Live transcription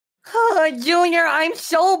Junior, I'm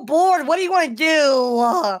so bored. What do you want to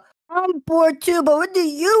do? I'm bored too, but what do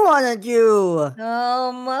you want to do? I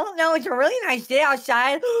don't know. It's a really nice day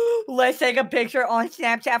outside. Let's take a picture on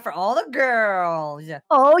Snapchat for all the girls.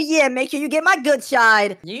 Oh yeah, make sure you get my good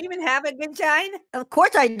side. Do you even have a good side? Of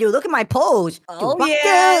course I do. Look at my pose. Oh,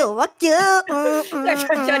 yeah. Walk you. That's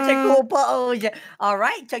such a cool pose. All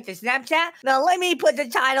right, took the Snapchat. Now let me put the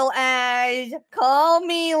title as "Call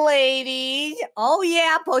Me Ladies." Oh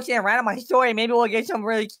yeah, I'll post it right on my story. Maybe we'll get some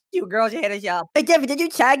really cute girls to hit us up. Hey Jeffy, did you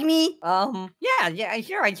tag me? Yeah,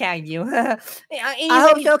 sure, I tagged you. I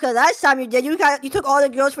hope so, cause last time you did, you took all the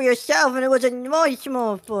girls for yourself, and it was a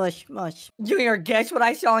small push. Junior, guess what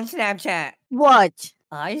I saw on Snapchat? What?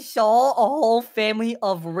 I saw a whole family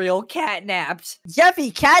of real catnaps.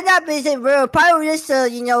 Jeffy, CATNAP isn't real. Probably just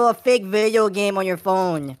a fake video game on your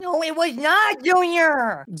phone. No, it was not,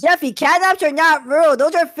 Junior. Jeffy, catnaps are not real.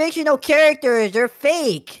 Those are fictional characters. They're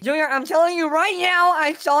fake. Junior, I'm telling you right now,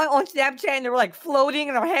 I saw it on Snapchat and they were like floating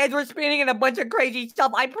and their heads were spinning and a bunch of crazy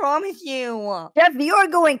stuff. I promise you. Jeffy, you're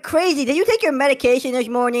going crazy. Did you take your medication this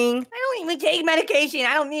morning? I don't even take medication.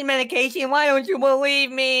 I don't need medication. Why don't you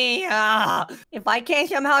believe me? If I can't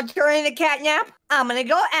somehow turn into catnap, I'm gonna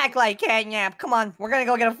go act like catnap. Come on, we're gonna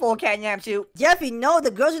go get a full catnap suit. Jeffy, no, the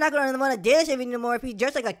girls are not gonna want to dance with you anymore if you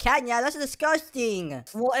dress like a catnap. That's disgusting.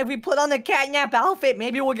 Well, if we put on the catnap outfit,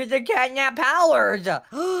 maybe we'll get the catnap powers.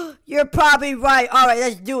 You're probably right. All right,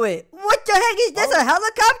 let's do it. What the heck is this? A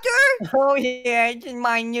helicopter? Oh yeah, it's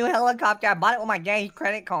my new helicopter. I bought it with my daddy's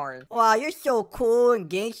credit card. Wow, you're so cool and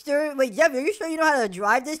gangster. Wait, Jeffy, are you sure you know how to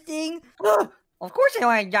drive this thing? Of course I know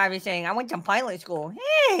how to drive this thing. I went to pilot school.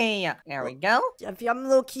 Hey, there we go. Jeffy, I'm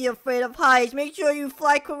low-key afraid of heights. Make sure you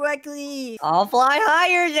fly correctly. I'll fly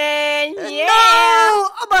higher then. Yeah. No!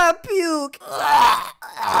 I'm gonna puke.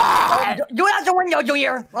 Do it out the window,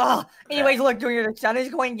 Junior. Anyways, look, Junior, the sun is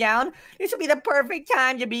going down. This will be the perfect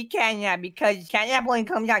time to be catnap because catnap only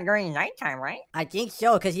comes out during the nighttime, right? I think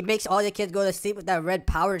so, because he makes all the kids go to sleep with that red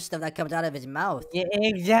power stuff that comes out of his mouth. Yeah,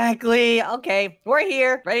 exactly. Okay, we're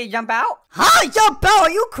here. Ready to jump out? Huh? Jump out? Are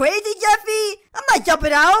you crazy, Jeffy? I'm not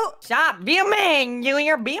jumping out. Stop. Be a man,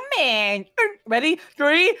 Junior. Be a man. Ready?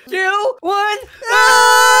 3, 2, 1.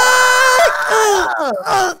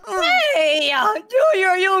 Hey, Junior,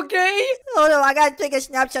 are you okay? Oh no, I gotta take a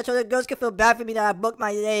snapshot so the girls can feel bad for me that I broke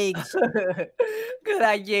my legs. Good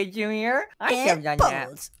idea, Junior. I should have done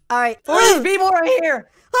that. Alright. These people are here.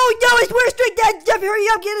 Oh no, it's Where's Strict Dad! Jeffy, hurry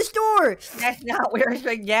up, get a store! That's not Where's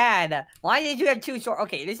Strict Dad. Why did you have 2 stores?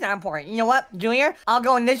 Okay, this is not important. You know what, Junior? I'll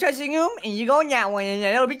go in this dressing room, and you go in that one, and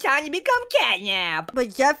then it'll be time to become catnap.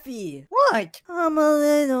 But Jeffy. What? I'm a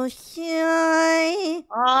little shy.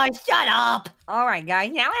 Oh, shut up. Alright,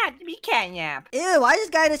 guys, now I have to be catnap. Ew, why is this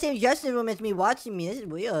guy in the same dressing room as me watching me? This is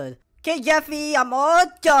weird. Okay, Jeffy, I'm all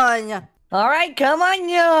done. Alright, come on,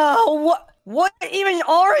 yo. What even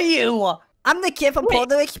are you? I'm the kid from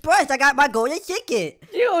Polar Express. I got my golden ticket.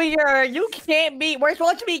 Junior, you can't be. We're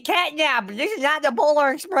supposed to be catnap. This is not the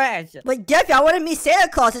Polar Express. But Jeffy, I want to meet Santa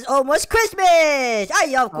Claus. It's almost Christmas. I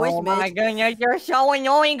love Christmas. Oh my goodness, you're so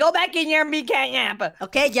annoying. Go back in there and be catnap.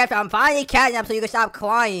 Okay, Jeffy, I'm finally catnap so you can stop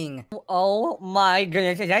crying. Oh my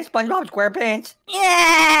goodness, is that SpongeBob SquarePants?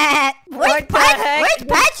 Yeah. Where's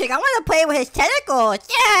Patrick? I want to play with his tentacles.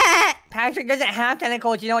 Yeah. Patrick doesn't have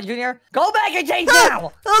tentacles, you know what, Junior? Go back and change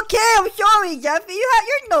now! Okay, I'm sorry, Jeffy.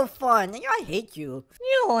 You're no fun. I hate you.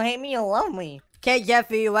 You don't hate me, you love me. Okay,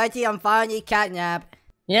 Jeffy, you ready? I'm finally catnap.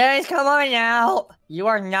 Yes, come on now. You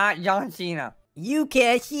are not John Cena. You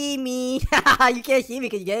can't see me. You can't see me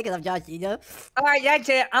because I'm John Cena. Alright, that's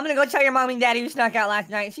it. I'm gonna go tell your mom and daddy you snuck out last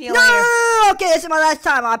night. See you later. Okay, this is my last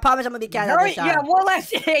time. I promise I'm gonna be catnap this time. Yeah, one last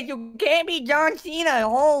thing. You can't be John Cena.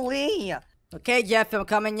 Holy. Okay, Jeff, I'm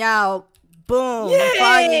coming out. Boom! I'm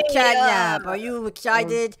finally catnap. Are you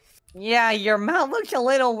excited? Yeah, your mouth looks a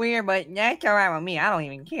little weird, but that's alright with me. I don't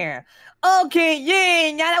even care. Okay,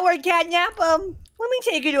 yay! Now that we're catnap, let me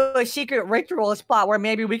take you to a secret ritual spot where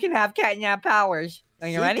maybe we can have catnap powers. Are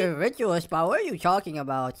you ready? Secret ritual spot? What are you talking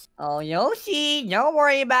about? Oh, you'll see. Don't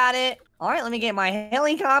worry about it. Alright, let me get my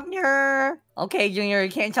helicopter. Okay, Junior,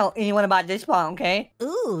 you can't tell anyone about this spot, okay?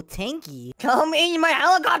 Ooh, tanky. Come in my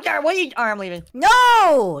helicopter! What are you— Alright, I'm leaving.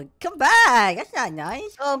 No! Come back! That's not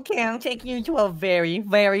nice. Okay, I'm taking you to a very,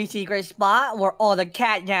 very secret spot where all the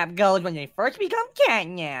catnap goes when they first become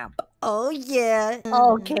catnap. Oh, yeah.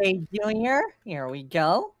 Okay, Junior. Here we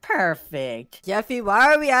go. Perfect. Jeffy,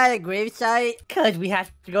 why are we at a gravesite? Because we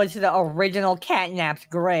have to go to the original Catnap's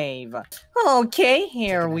grave. Okay,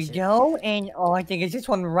 here we go. And oh, I think it's this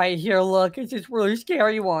one right here. Look, it's this really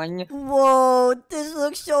scary one. Whoa, this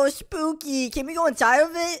looks so spooky. Can we go inside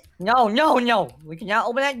of it? No, no, no. We cannot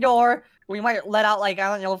open that door. We might let out, like, I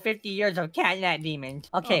don't know, 50 years of catnap demons.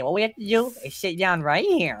 Okay, what we have to do is sit down right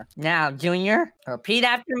here. Now, Junior, repeat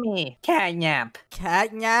after me. Catnap.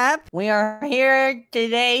 Catnap? We are here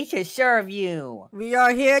today to serve you. We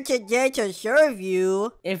are here today to serve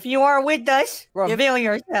you. If you are with us, reveal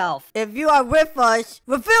yourself. If you are with us,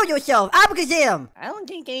 reveal yourself. Abakazam! I don't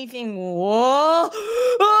think anything. Whoa!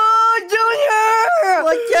 Oh, Junior!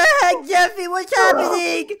 What the heck, Jeffy? What's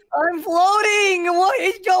happening? I'm floating. What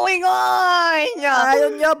is going on? I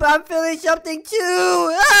don't know, but I'm feeling something too.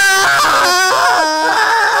 Oh,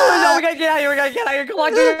 no, we gotta get out of here. We gotta get out of here. Come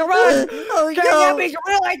on, Junior, run! Oh, Catnap no. is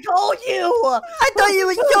real. I told you. I thought you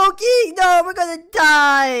were joking. No, we're gonna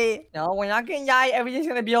die. No, we're not gonna die. Everything's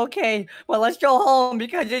gonna be okay. But let's go home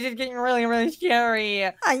because this is getting really, really scary.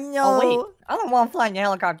 I know. Oh, wait. I don't want to fly in the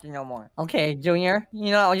helicopter no more. Okay, Junior.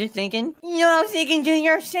 You know what I was just thinking? You know what I was thinking,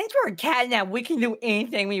 Junior? Since we're a catnap, we can do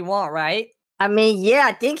anything we want, right? I mean, yeah,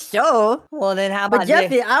 I think so. Well, then how about But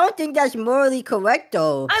Jeffy, this? I don't think that's morally correct,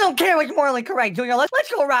 though. I don't care what's morally correct, Junior.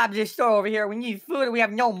 Let's go rob this store over here. We need food and we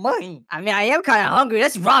have no money. I mean, I am kind of hungry.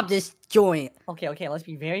 Let's rob this joint. Okay. Let's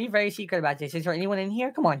be very, very secret about this. Is there anyone in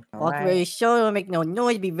here? Come on. Walk very slow, don't make no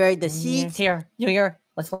noise, be very deceit. Here, Junior.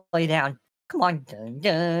 Let's lay down. Come on. Dun,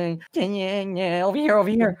 dun, dun, dun, dun. Over here.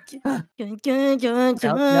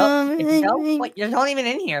 No, wait, there's not even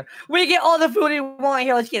in here. We get all the food we want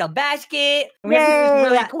here. Let's get a basket. We have to do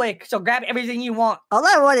this really quick. So grab everything you want. All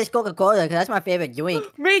I want is Coca-Cola, because that's my favorite drink.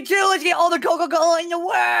 Me too. Let's get all the Coca-Cola in the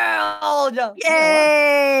world.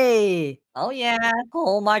 Yay! Oh, yeah.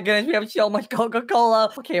 Oh, my goodness. We have so much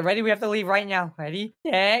Coca-Cola. Okay, ready? We have to leave right now. Ready?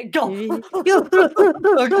 Yeah, go. Let's go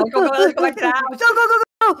back to the house.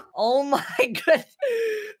 Go. Oh, my goodness.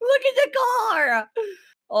 Look at the car.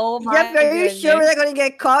 Oh, my Jeff, are you goodness. sure we're not going to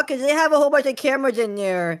get caught? Because they have a whole bunch of cameras in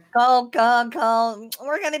there. Go.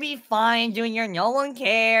 We're going to be fine, Junior. No one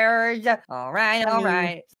cares. All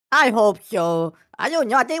right. I hope so. I don't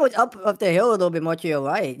know. I think it was up the hill a little bit more to your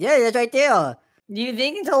right. Yeah, that's right there. Do you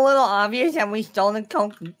think it's a little obvious that we stole the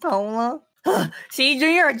Coca-Cola? See,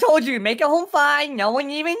 Junior, I told you, make it home fine. No one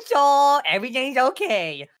even saw. Everything's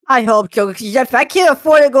okay. I hope so, because Jeff, I can't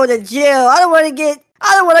afford to go to jail. I don't want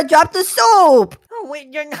to drop the soap. Oh,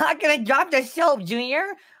 wait, you're not going to drop the soap,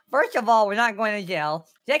 Junior. First of all, we're not going to jail.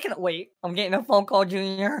 Second, wait, I'm getting a phone call,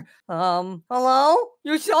 Junior. Hello?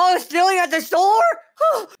 You saw us stealing at the store?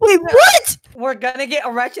 Wait, what? We're gonna get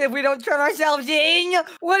arrested if we don't turn ourselves in.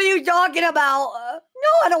 What are you talking about? No,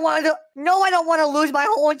 I don't want to lose my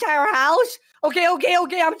whole entire house. Okay.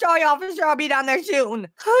 I'm sorry, officer. I'll be down there soon.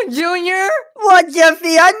 Junior? What,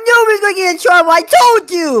 Jeffy? I knew we was going to get in trouble. I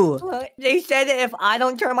told you. They said that if I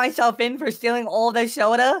don't turn myself in for stealing all the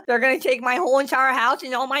soda, they're gonna take my whole entire house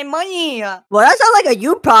and all my money. Well, that sounds like a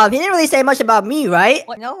you problem. He didn't really say much about me, right?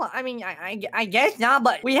 Well, no, I mean, I guess not,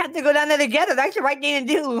 but we have to go down there together. That's the right thing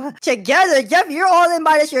to do. Together? Jeffy, you're all in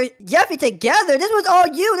by this. Jeffy, together? This was all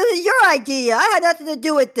you. This is your idea. I had nothing to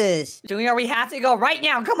do with this. Junior, we have to go right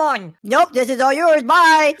now. Come on. Nope, this is all yours.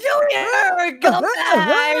 Bye. Junior, come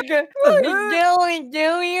back. What are you doing,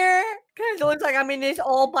 Junior? Because it looks like I'm in this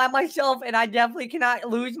all by myself, and I definitely cannot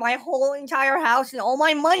lose my whole entire house and all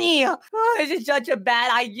my money. Oh, this is such a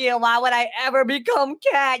bad idea. Why would I ever become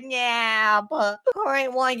catnap? All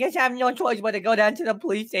right, well, I guess I have no choice but to go down to the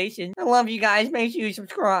police station. I love you guys. Make sure you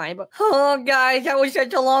subscribe. Oh, guys, that was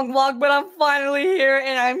such a long walk, but I'm finally here,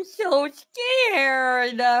 and I'm so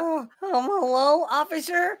scared. Hello,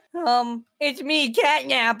 officer? It's me,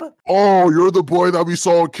 Catnap. Oh, you're the boy that we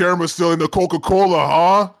saw on camera stealing the Coca-Cola,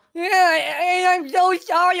 huh? Yeah, and I'm so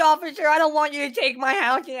sorry, officer. I don't want you to take my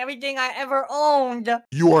house and everything I ever owned.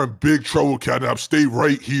 You are in big trouble, Catnap. Stay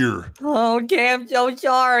right here. Okay, I'm so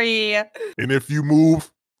sorry. And if you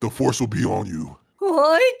move, the force will be on you.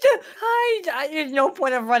 What? There's no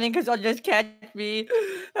point of running because they'll just catch me.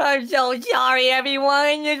 I'm so sorry,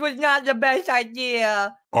 everyone. This was not the best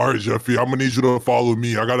idea. All right, Jeffy, I'm gonna need you to follow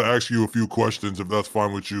me. I gotta ask you a few questions if that's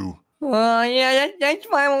fine with you. Yeah, that's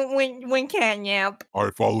fine when Catnap. All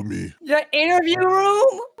right, follow me. The interview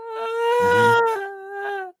room?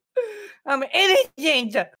 I'm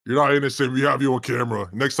innocent. You're not innocent. We have you on camera.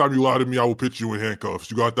 Next time you lie to me, I will put you in handcuffs.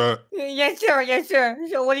 You got that? Yes, sir.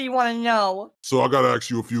 So what do you want to know? So I gotta ask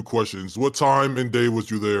you a few questions. What time and day was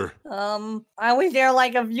you there? I was there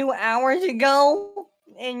like a few hours ago.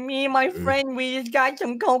 And me and my friend, we just got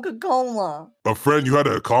some Coca-Cola. A friend, you had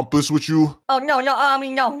an accomplice with you? Oh, no, I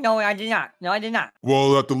did not. No, I did not.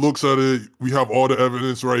 Well, at the looks at it, we have all the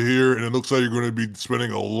evidence right here, and it looks like you're going to be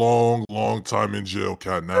spending a long, long time in jail,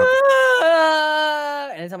 CATNAP.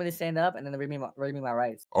 And then somebody stand up, and then they read me my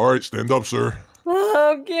rights. All right, stand up, sir.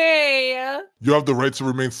 Okay. You have the right to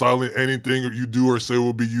remain silent. Anything you do or say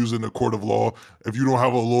will be used in a court of law. If you don't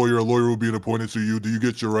have a lawyer will be appointed to you. Do you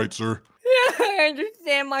get your right, sir? I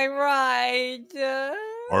understand my rights.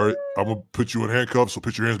 All right, I'm going to put you in handcuffs, so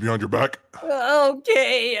put your hands behind your back.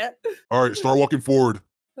 Okay. All right, start walking forward.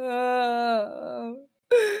 I'm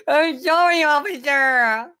sorry,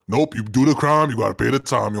 officer. Nope, you do the crime, you got to pay the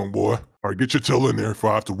time, young boy. All right, get your tail in there if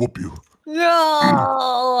I have to whoop you.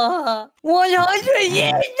 No! 100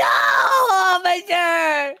 years, no,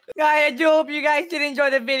 officer! Guys, I do hope you guys did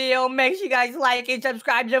enjoy the video. Make sure you guys like and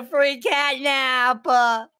subscribe to Free CATNAP.